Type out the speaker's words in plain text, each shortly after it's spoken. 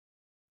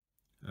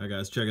Alright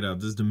guys, check it out.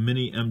 This is the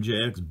Mini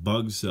MJX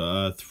Bugs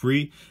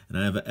 3, and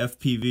I have a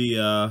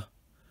FPV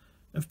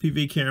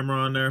camera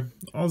on there.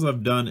 All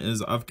I've done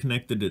is I've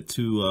connected it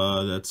to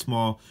that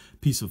small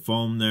piece of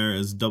foam there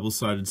as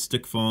double-sided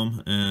stick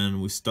foam, and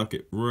we stuck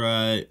it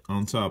right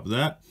on top of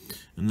that.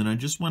 And then I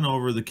just went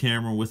over the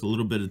camera with a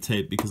little bit of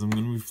tape because I'm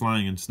going to be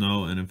flying in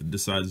snow, and if it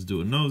decides to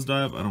do a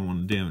nosedive, I don't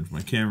want to damage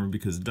my camera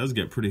because it does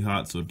get pretty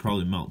hot, so it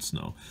probably melts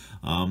snow.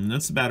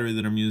 That's the battery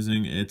that I'm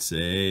using. It's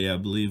a, I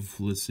believe,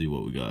 let's see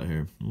what we got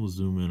here. We'll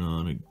zoom in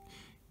on it.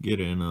 Get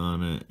in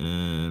on it,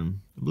 and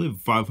I believe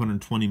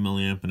 520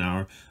 milliamp an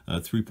hour,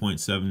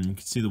 3.7. You can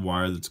see the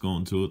wire that's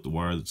going to it, the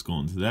wire that's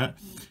going to that,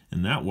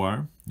 and that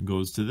wire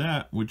goes to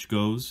that, which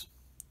goes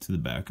to the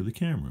back of the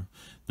camera.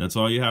 That's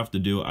all you have to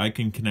do. I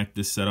can connect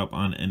this setup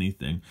on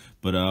anything,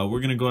 but we're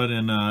gonna go ahead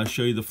and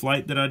show you the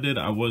flight that I did.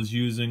 I was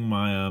using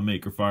my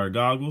MAKERFIRE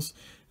goggles,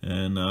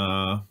 and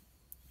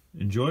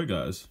enjoy,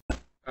 guys.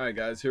 All right,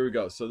 guys, here we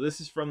go. So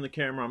this is from the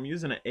camera. I'm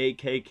using an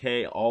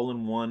AKK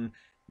all-in-one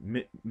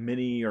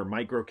mini or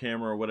micro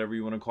camera or whatever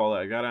you want to call it.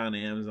 I got it on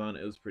Amazon.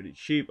 It was pretty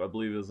cheap. I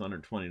believe it was under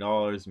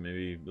 $20.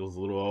 Maybe it was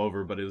a little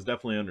over, but it was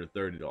definitely under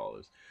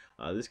 $30.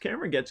 This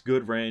camera gets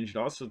good range. It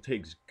also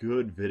takes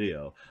good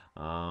video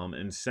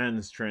and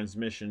sends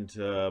transmission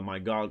to my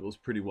goggles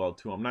pretty well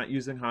too. I'm not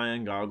using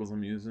high-end goggles.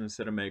 I'm using a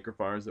set of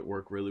MAKERFIREs that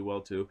work really well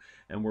too.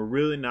 And we're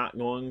really not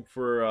going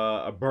for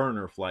a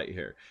burner flight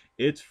here.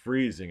 It's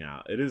freezing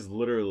out. It is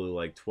literally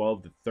like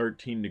 12 to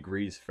 13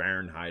 degrees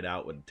Fahrenheit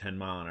out with a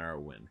 10-mile-an-hour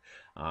wind.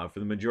 For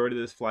the majority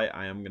of this flight,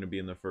 I am going to be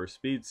in the first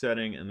speed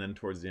setting, and then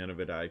towards the end of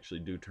it, I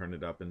actually do turn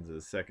it up into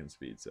the second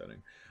speed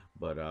setting.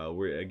 But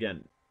we're,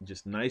 again,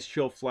 just nice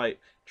chill flight,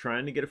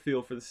 trying to get a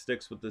feel for the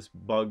sticks with this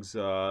Bugs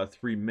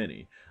 3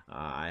 Mini.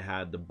 I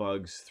had the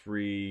Bugs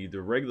 3,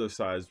 the regular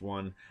sized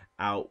one,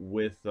 out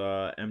with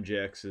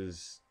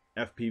MJX's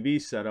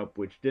FPV setup,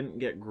 which didn't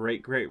get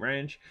great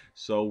range.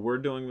 So we're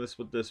doing this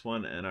with this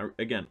one, and I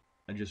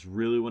just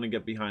really want to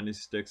get behind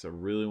these sticks. I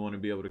really want to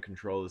be able to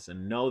control this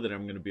and know that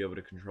I'm going to be able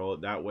to control it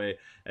that way.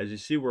 As you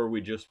see where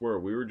we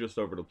were just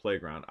over the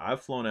playground.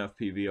 I've flown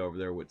FPV over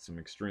there with some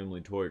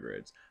extremely toy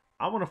grades.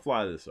 I want to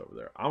fly this over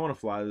there. I want to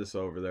fly this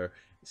over there,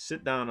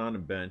 sit down on a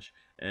bench,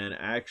 and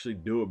actually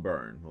do a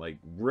burn. Like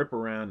rip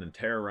around and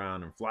tear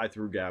around and fly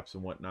through gaps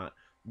and whatnot.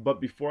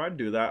 But before I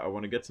do that, I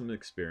want to get some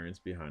experience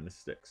behind the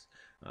sticks.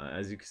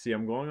 As you can see,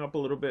 I'm going up a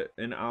little bit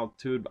in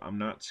altitude. I'm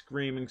not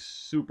screaming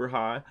super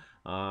high.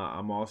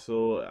 I'm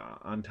also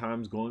on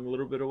times going a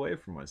little bit away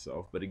from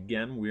myself. But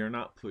again, we are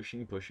not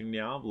pushing the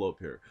envelope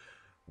here.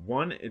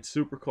 1, it's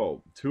super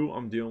cold. 2,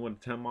 I'm dealing with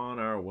a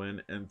 10-mile-an-hour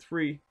wind. And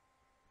 3,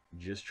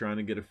 just trying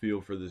to get a feel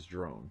for this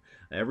drone.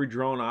 Every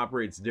drone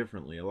operates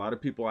differently. A lot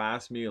of people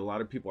ask me, a lot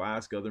of people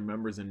ask other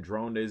members in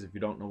Drone Days. If you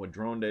don't know what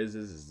Drone Days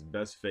is, it's the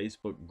best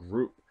Facebook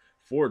group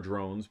for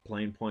drones,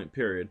 plain point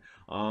period.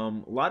 A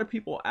lot of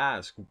people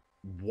ask,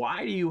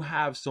 why do you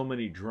have so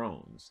many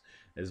drones?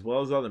 As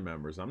well as other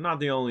members. I'm not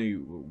the only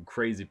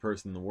crazy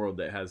person in the world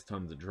that has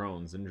tons of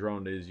drones. In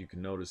Drone Days, you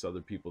can notice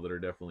other people that are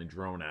definitely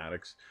drone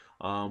addicts.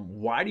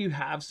 Why do you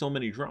have so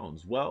many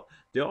drones? Well,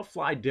 they all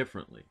fly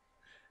differently.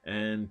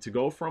 And to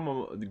go from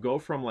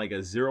like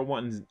a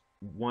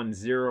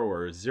 0110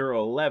 or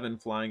 011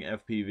 flying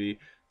FPV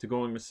to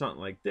going to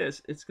something like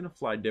this, it's going to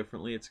fly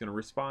differently, it's going to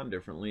respond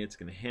differently, it's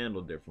going to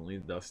handle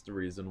differently. Thus the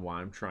reason why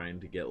I'm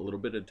trying to get a little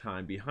bit of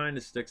time behind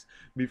the sticks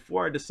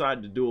before I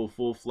decide to do a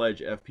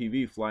full-fledged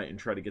FPV flight and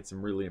try to get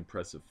some really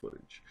impressive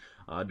footage.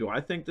 Do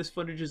I think this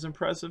footage is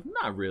impressive?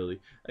 Not really.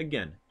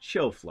 Again,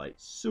 chill flight,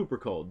 super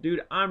cold.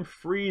 Dude, I'm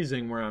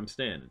freezing where I'm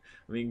standing.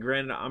 I mean,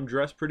 granted, I'm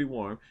dressed pretty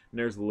warm, and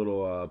there's a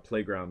little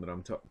playground that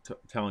I'm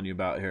telling you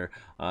about here.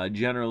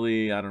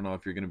 Generally, I don't know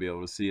if you're going to be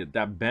able to see it.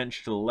 That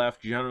bench to the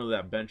left, generally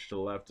that bench to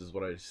the left is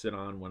what I sit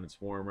on when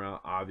it's warm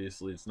out.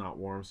 Obviously, it's not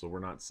warm, so we're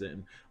not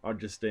sitting. I'll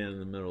just stand in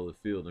the middle of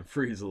the field and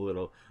freeze a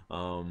little.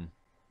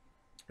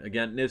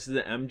 Again, this is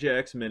the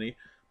MJX Mini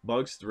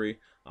Bugs 3.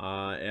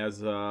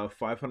 Has a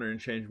 500 and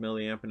change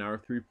milliamp an hour,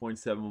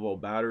 3.7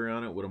 volt battery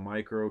on it with a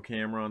micro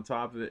camera on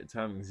top of it. It's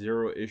having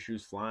 0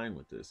 issues flying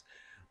with this.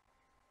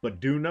 But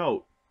do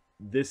note,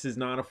 this is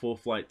not a full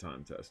flight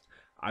time test.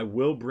 I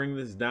will bring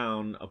this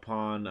down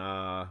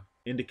upon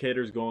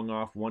indicators going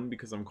off. 1,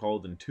 because I'm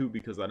cold, and 2,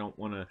 because I don't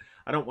want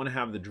to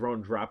have the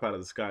drone drop out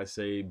of the sky,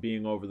 say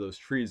being over those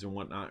trees and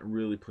whatnot, and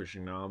really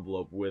pushing the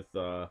envelope with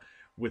the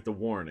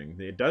warning.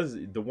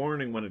 The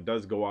warning, when it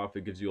does go off,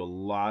 it gives you a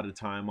lot of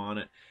time on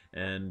it,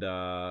 and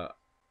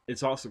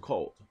it's also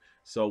cold.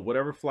 So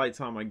whatever flight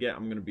time I get,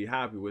 I'm going to be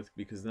happy with,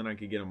 because then I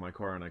could get in my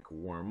car and I could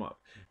warm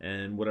up.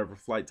 And whatever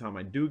flight time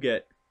I do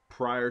get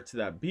prior to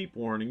that beep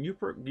warning, you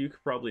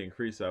could probably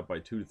increase that by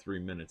 2 to 3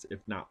 minutes, if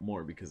not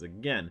more, because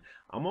again,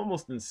 I'm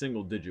almost in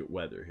single-digit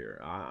weather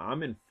here.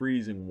 I'm in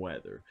freezing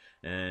weather,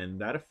 and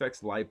that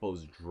affects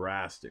lipos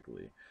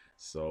drastically.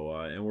 So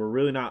and we're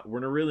really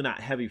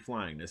not heavy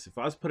flying this. If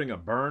I was putting a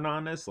burn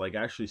on this, like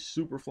actually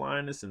super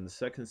flying this in the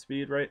second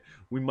speed, right,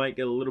 we might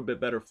get a little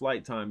bit better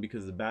flight time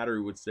because the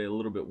battery would stay a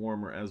little bit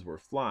warmer as we're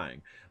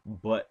flying.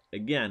 But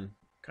again,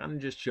 kind of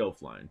just chill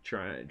flying,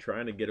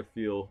 trying to get a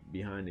feel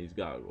behind these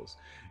goggles.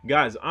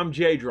 Guys, I'm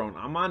J Drone.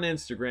 I'm on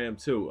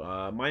Instagram too.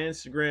 My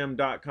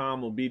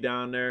Instagram.com will be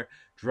down there.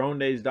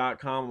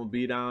 DroneDays.com will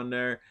be down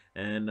there,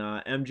 and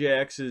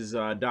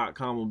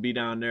MJX's.com will be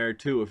down there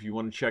too if you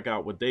want to check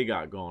out what they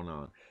got going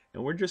on.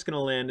 And we're just gonna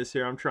land this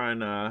here. I'm trying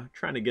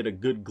to get a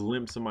good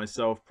glimpse of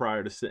myself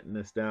prior to sitting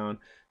this down.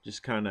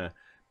 Just kind of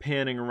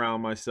panning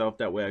around myself,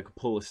 that way I could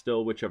pull a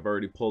still, which I've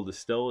already pulled a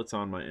still. It's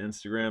on my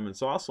Instagram.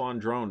 It's also on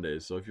Drone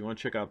Days, so if you want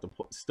to check out the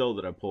still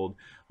that I pulled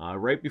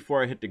right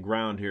before I hit the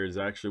ground, here is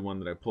actually one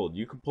that I pulled.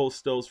 You can pull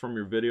stills from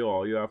your video.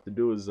 All you have to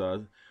do is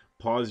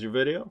pause your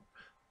video,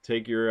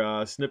 take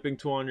your snipping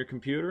tool on your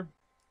computer,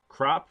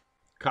 crop,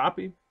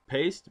 copy,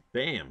 paste,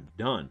 bam,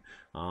 done.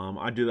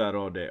 I do that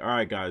all day. All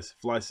right, guys,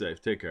 fly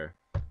safe, take care.